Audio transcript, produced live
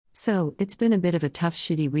So, it's been a bit of a tough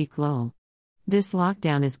shitty week lol. This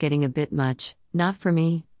lockdown is getting a bit much, not for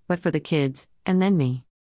me, but for the kids, and then me.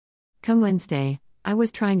 Come Wednesday, I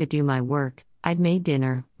was trying to do my work. I'd made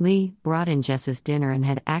dinner, Lee brought in Jess's dinner and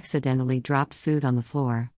had accidentally dropped food on the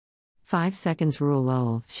floor. 5 seconds rule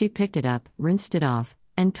lol, she picked it up, rinsed it off,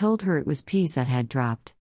 and told her it was peas that had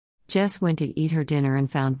dropped. Jess went to eat her dinner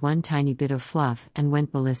and found one tiny bit of fluff and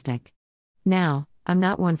went ballistic. Now, I'm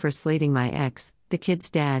not one for slating my ex, the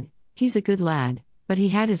kid's dad. He's a good lad, but he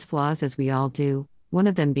had his flaws as we all do, one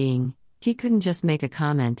of them being, he couldn't just make a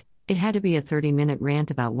comment, it had to be a 30-minute rant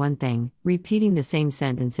about one thing, repeating the same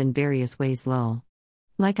sentence in various ways lol.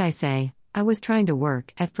 Like I say, I was trying to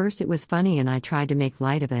work, at first it was funny and I tried to make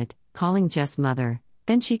light of it, calling Jess mother,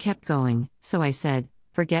 then she kept going, so I said,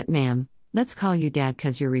 forget ma'am, let's call you dad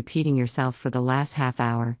cause you're repeating yourself for the last half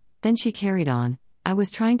hour, then she carried on. I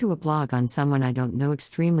was trying to blog on someone I don't know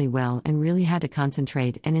extremely well and really had to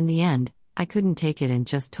concentrate and in the end, I couldn't take it and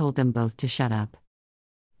just told them both to shut up.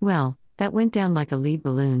 Well, that went down like a lead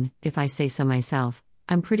balloon, if I say so myself.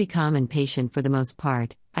 I'm pretty calm and patient for the most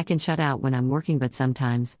part, I can shut out when I'm working but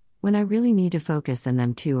sometimes, when I really need to focus and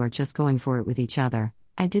them two are just going for it with each other,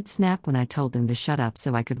 I did snap when I told them to shut up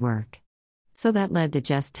so I could work. So that led to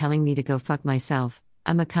Jess telling me to go fuck myself,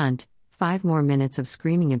 I'm a cunt. 5 more minutes of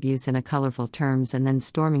screaming abuse in a colorful terms and then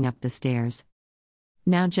storming up the stairs.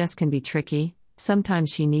 Now Jess can be tricky,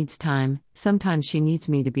 sometimes she needs time, sometimes she needs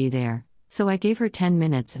me to be there, so I gave her 10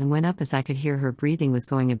 minutes and went up as I could hear her breathing was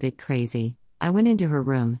going a bit crazy. I went into her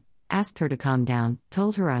room, asked her to calm down,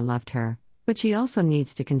 told her I loved her, but she also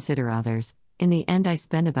needs to consider others. In the end I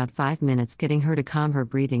spent about 5 minutes getting her to calm her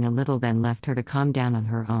breathing a little then left her to calm down on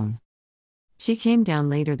her own. She came down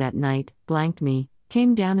later that night, blanked me.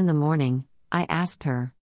 Came down in the morning, I asked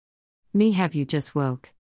her. Me, have you just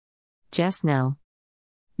woke? Jess, no.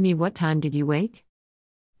 Me, what time did you wake?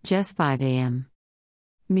 Jess, 5 a.m.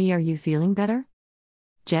 Me, are you feeling better?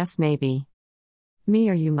 Jess, maybe. Me,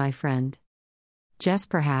 are you my friend? Jess,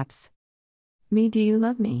 perhaps. Me, do you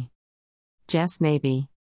love me? Jess, maybe.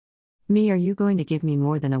 Me, are you going to give me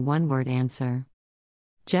more than a one-word answer?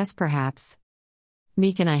 Jess, perhaps.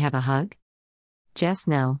 Me, can I have a hug? Jess,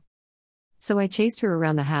 no. So I chased her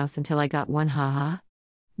around the house until I got one haha.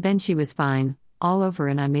 Then she was fine, all over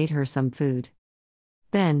and I made her some food.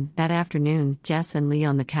 Then, that afternoon, Jess and Lee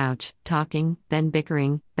on the couch, talking, then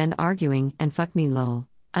bickering, then arguing, and fuck me lol.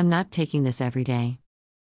 I'm not taking this every day.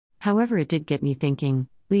 However, it did get me thinking,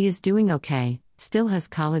 Lee is doing okay, still has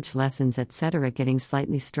college lessons etc. Getting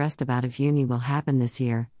slightly stressed about if uni will happen this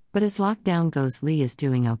year, but as lockdown goes Lee is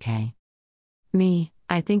doing okay. Me,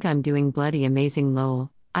 I think I'm doing bloody amazing lol.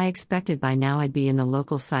 I expected by now I'd be in the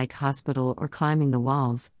local psych hospital or climbing the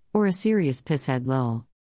walls, or a serious pisshead lol.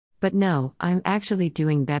 But no, I'm actually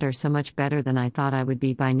doing better, so much better than I thought I would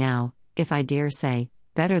be by now, if I dare say,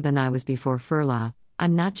 better than I was before furlough.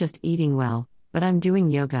 I'm not just eating well, but I'm doing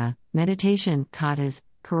yoga, meditation, katas,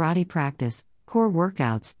 karate practice, core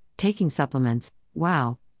workouts, taking supplements.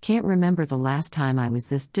 Wow, can't remember the last time I was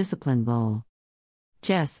this disciplined lol.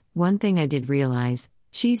 Jess, one thing I did realize,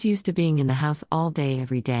 she's used to being in the house all day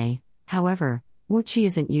every day. However, what she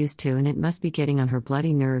isn't used to and it must be getting on her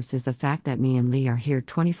bloody nerves is the fact that me and Lee are here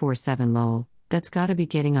 24/7 lol. That's gotta be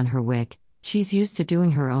getting on her wick. She's used to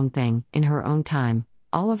doing her own thing, in her own time.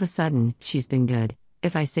 All of a sudden, she's been good,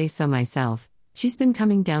 if I say so myself. She's been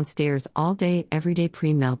coming downstairs all day every day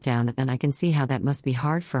pre-meltdown and I can see how that must be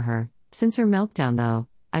hard for her. Since her meltdown though,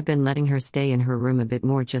 I've been letting her stay in her room a bit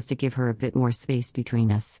more just to give her a bit more space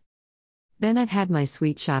between us. Then I've had my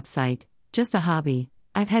sweet shop site, just a hobby.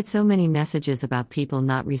 I've had so many messages about people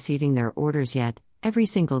not receiving their orders yet, every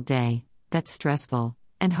single day. That's stressful,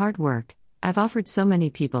 and hard work. I've offered so many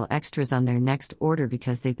people extras on their next order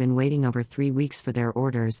because they've been waiting over 3 weeks for their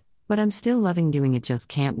orders, but I'm still loving doing it, just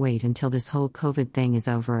can't wait until this whole COVID thing is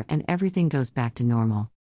over and everything goes back to normal.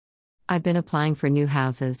 I've been applying for new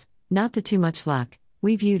houses, not to too much luck.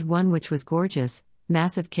 We viewed one which was gorgeous,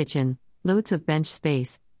 massive kitchen, loads of bench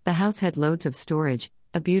space. The house had loads of storage,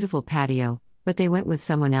 a beautiful patio, but they went with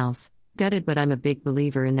someone else. Gutted, but I'm a big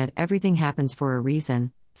believer in that everything happens for a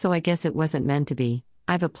reason, so I guess it wasn't meant to be.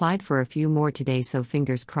 I've applied for a few more today, so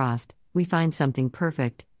fingers crossed, we find something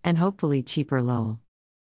perfect, and hopefully cheaper lol.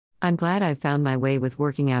 I'm glad I've found my way with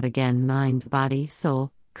working out again, mind, body,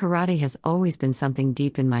 soul. Karate has always been something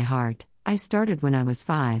deep in my heart. I started when I was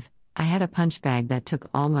 5. I had a punch bag that took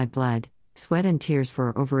all my blood, sweat and tears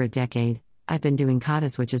for over a decade. I've been doing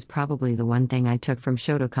katas, which is probably the one thing I took from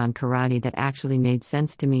Shotokan karate that actually made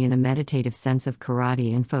sense to me in a meditative sense of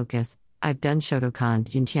karate and focus. I've done Shotokan,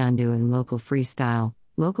 Jinshandu and local freestyle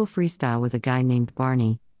with a guy named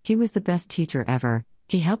Barney. He was the best teacher ever.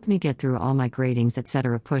 He helped me get through all my gradings,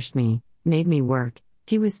 etc., pushed me, made me work.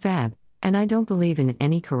 He was fab, and I don't believe in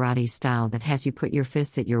any karate style that has you put your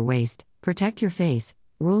fists at your waist, protect your face.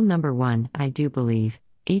 Rule number 1, I do believe,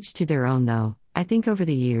 each to their own though. I think over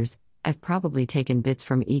the years, I've probably taken bits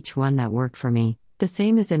from each one that worked for me. The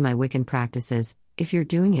same as in my Wiccan practices. If you're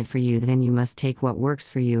doing it for you, then you must take what works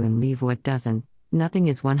for you and leave what doesn't. Nothing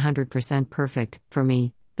is 100% perfect. For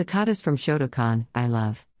me, the katas from Shotokan, I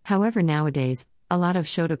love. However, nowadays, a lot of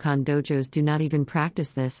Shotokan dojos do not even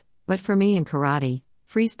practice this, but for me in karate,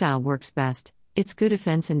 freestyle works best. It's good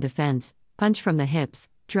offense and defense, punch from the hips,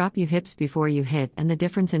 drop you hips before you hit, and the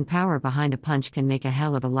difference in power behind a punch can make a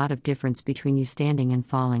hell of a lot of difference between you standing and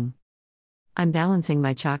falling. I'm balancing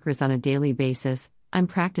my chakras on a daily basis. I'm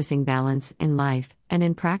practicing balance in life, and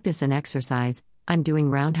in practice and exercise, I'm doing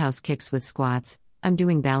roundhouse kicks with squats. I'm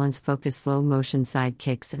doing balance-focused slow-motion side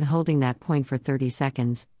kicks and holding that point for 30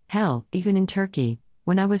 seconds. Hell, even in Turkey,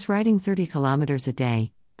 when I was riding 30 kilometers a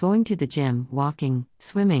day, going to the gym, walking,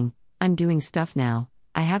 swimming, I'm doing stuff now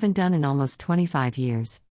I haven't done in almost 25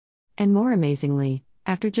 years. And more amazingly,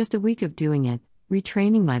 after just a week of doing it,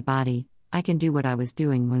 retraining my body, I can do what I was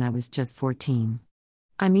doing when I was just 14.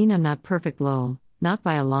 I mean, I'm not perfect, lol. Not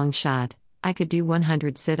by a long shot. I could do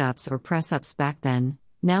 100 sit-ups or press-ups back then.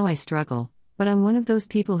 Now I struggle, but I'm one of those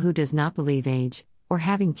people who does not believe age, or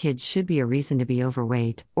having kids should be a reason to be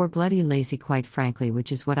overweight, or bloody lazy, quite frankly,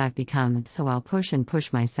 which is what I've become, so I'll push and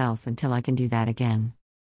push myself until I can do that again.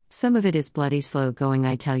 Some of it is bloody slow going,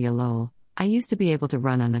 I tell you, lol. I used to be able to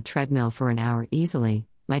run on a treadmill for an hour easily.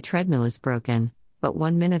 My treadmill is broken, but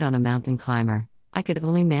 1 minute on a mountain climber. I could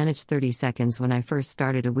only manage 30 seconds when I first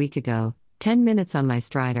started a week ago. 10 minutes on my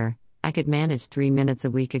strider, I could manage 3 minutes a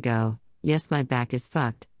week ago. Yes, my back is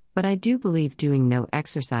fucked, but I do believe doing no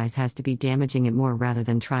exercise has to be damaging it more rather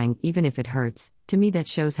than trying even if it hurts. To me that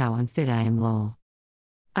shows how unfit I am, lol.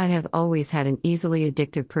 I have always had an easily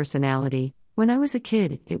addictive personality. When I was a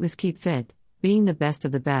kid, it was keep fit, being the best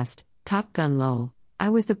of the best, Top Gun, lol. I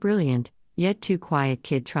was the brilliant, yet too quiet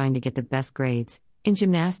kid trying to get the best grades. In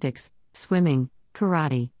gymnastics, swimming,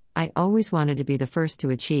 karate, I always wanted to be the first to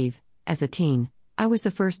achieve. As a teen, I was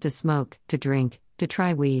the first to smoke, to drink, to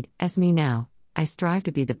try weed. As me now, I strive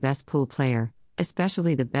to be the best pool player,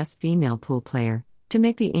 especially the best female pool player, to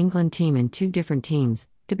make the England team in 2 different teams,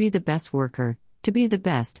 to be the best worker, to be the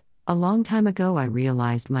best. A long time ago I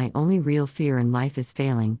realized my only real fear in life is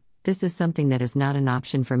failing. This is something that is not an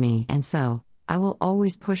option for me, and so, I will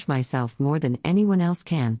always push myself more than anyone else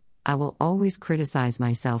can. I will always criticize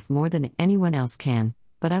myself more than anyone else can,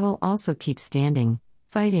 but I will also keep standing,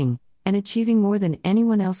 fighting, and achieving more than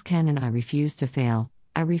anyone else can, and I refuse to fail.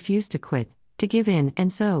 I refuse to quit, to give in,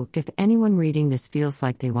 and so, if anyone reading this feels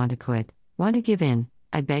like they want to quit, want to give in,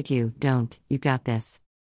 I beg you, don't. You got this.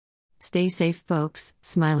 Stay safe, folks.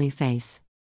 Smiley face.